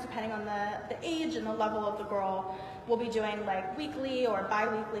times depending on the age and the level of the girl, we'll be doing like weekly or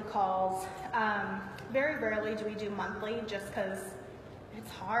bi-weekly calls. Very rarely do we do monthly just because it's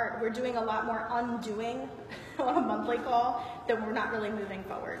hard. We're doing a lot more undoing on a monthly call than we're not really moving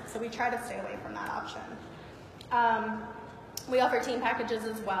forward. So we try to stay away from that option. We offer team packages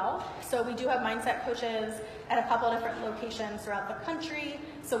as well. So we do have mindset coaches at a couple of different locations throughout the country.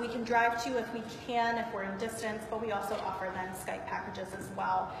 So we can drive to if we can, if we're in distance, but we also offer then Skype packages as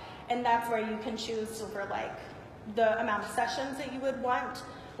well. And that's where you can choose for like the amount of sessions that you would want.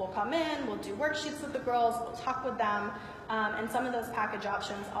 We'll come in, we'll do worksheets with the girls, we'll talk with them. And some of those package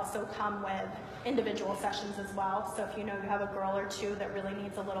options also come with individual sessions as well. So if you have a girl or two that really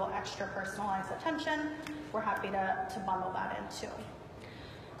needs a little extra personalized attention, we're happy to bundle that in too.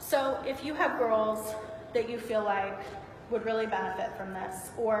 So if you have girls that you feel like would really benefit from this,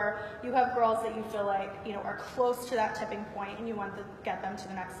 or you have girls that you feel like are close to that tipping point and you want to get them to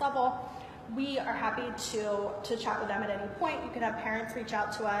the next level, we are happy to chat with them at any point. You can have parents reach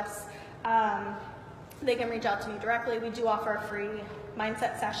out to us. They can reach out to me directly. We do offer a free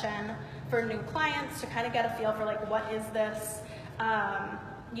mindset session for new clients to kind of get a feel for like, what is this?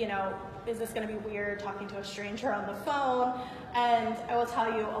 Is this going to be weird talking to a stranger on the phone? And I will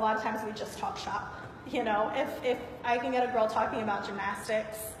tell you, a lot of times we just talk shop. You know, if I can get a girl talking about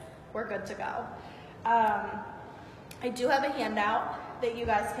gymnastics, we're good to go. I do have a handout that you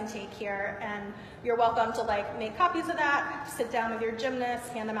guys can take here, and you're welcome to like make copies of that, sit down with your gymnast,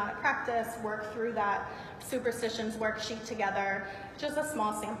 hand them out at practice, work through that superstitions worksheet together, just a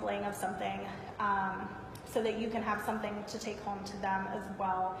small sampling of something, so that you can have something to take home to them as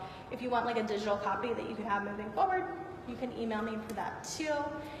well. If you want like a digital copy that you can have moving forward, you can email me for that too.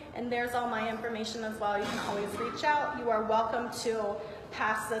 And there's all my information as well. You can always reach out. You are welcome to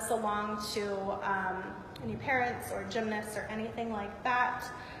pass this along to any parents or gymnasts or anything like that.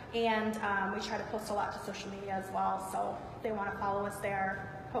 And we try to post a lot to social media as well, so if they want to follow us there,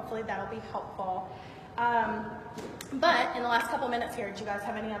 hopefully that'll be helpful. But in the last couple minutes here, do you guys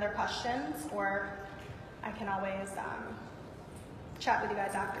have any other questions? Or I can always chat with you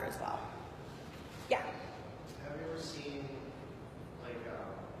guys after as well. Yeah. Have you ever seen like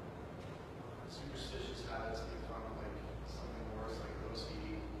superstitious habits become like something worse, like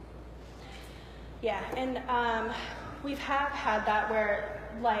OCD? Yeah, and we've had that where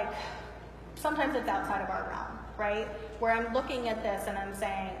like sometimes it's outside of our realm, right? Where I'm looking at this and I'm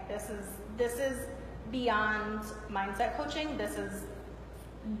saying this is beyond mindset coaching. This is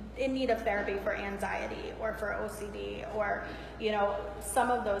in need of therapy for anxiety or for OCD or, you know, some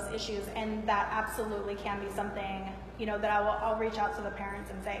of those issues. And that absolutely can be something, you know, that I'll reach out to the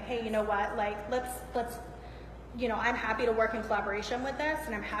parents and say, hey, you know what, like, let's, you know, I'm happy to work in collaboration with this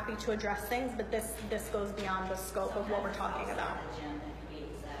and I'm happy to address things, but this goes beyond the scope of what we're talking about.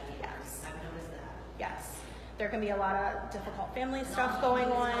 Yes. I've noticed that. Yes. There can be a lot of difficult family stuff going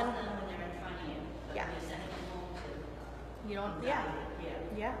on. When they're in front of you, but Yeah. you're sending them home to You don't, yeah. Yeah.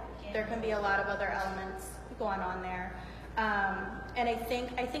 Yeah, there can be a lot of other elements going on there. And I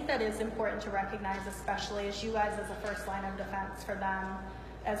think that is important to recognize, especially as you guys as a first line of defense for them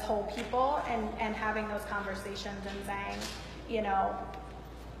as whole people, and having those conversations and saying, you know,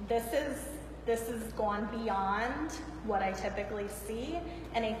 this is gone beyond what I typically see.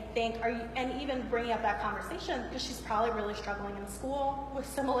 And I think, and even bringing up that conversation, because she's probably really struggling in school with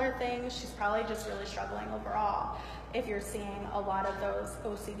similar things. She's probably just really struggling overall if you're seeing a lot of those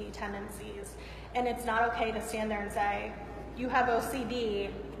OCD tendencies. And it's not okay to stand there and say, you have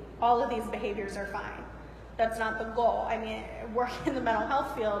OCD, all of these behaviors are fine. That's not the goal. I mean, working in the mental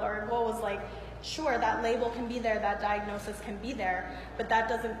health field, our goal was like, sure, that label can be there, that diagnosis can be there, but that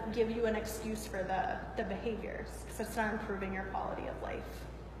doesn't give you an excuse for the behaviors, because it's not improving your quality of life.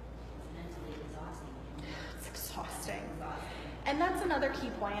 It's mentally exhausting. It's exhausting. And that's another key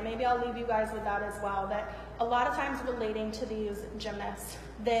point, and maybe I'll leave you guys with that as well, that a lot of times relating to these gymnasts,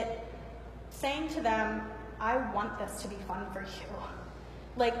 that saying to them, I want this to be fun for you.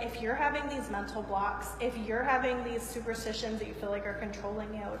 Like, if you're having these mental blocks, if you're having these superstitions that you feel like are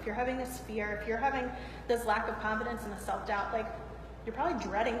controlling you, if you're having this fear, if you're having this lack of confidence and the self-doubt, like, you're probably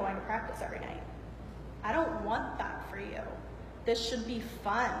dreading going to practice every night. I don't want that for you. This should be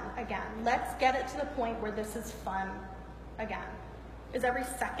fun again. Let's get it to the point where this is fun again. Is every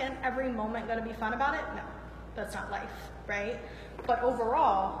second, every moment going to be fun about it? No, that's not life, right? But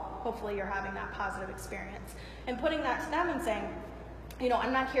overall, hopefully you're having that positive experience. And putting that to them and saying, you know,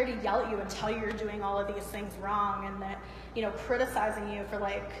 I'm not here to yell at you and tell you you're doing all of these things wrong and that, you know, criticizing you for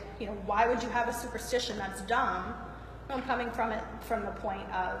like, you know, why would you have a superstition that's dumb? I'm coming from the point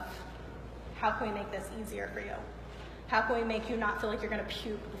of, how can we make this easier for you? How can we make you not feel like you're going to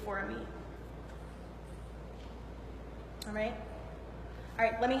puke before a meet? All right? All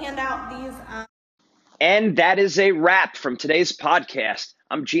right, let me hand out these. And that is a wrap from today's podcast.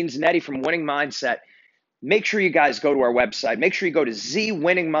 I'm Gene Zanetti from Winning Mindset. Make sure you guys go to our website. Make sure you go to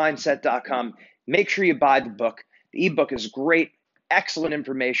zwinningmindset.com. Make sure you buy the book. The ebook is great, excellent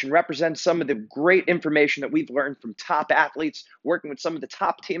information, represents some of the great information that we've learned from top athletes, working with some of the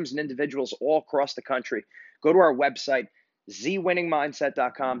top teams and individuals all across the country. Go to our website,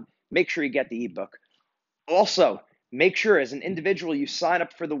 zwinningmindset.com. Make sure you get the ebook. Also, make sure as an individual you sign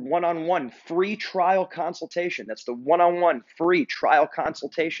up for the one-on-one free trial consultation. That's the one-on-one free trial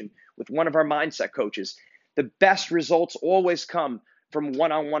consultation with one of our mindset coaches. The best results always come from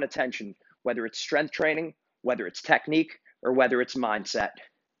one-on-one attention, whether it's strength training, whether it's technique, or whether it's mindset.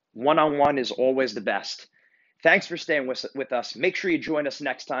 One-on-one is always the best. Thanks for staying with us. Make sure you join us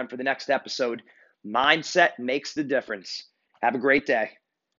next time for the next episode. Mindset makes the difference. Have a great day.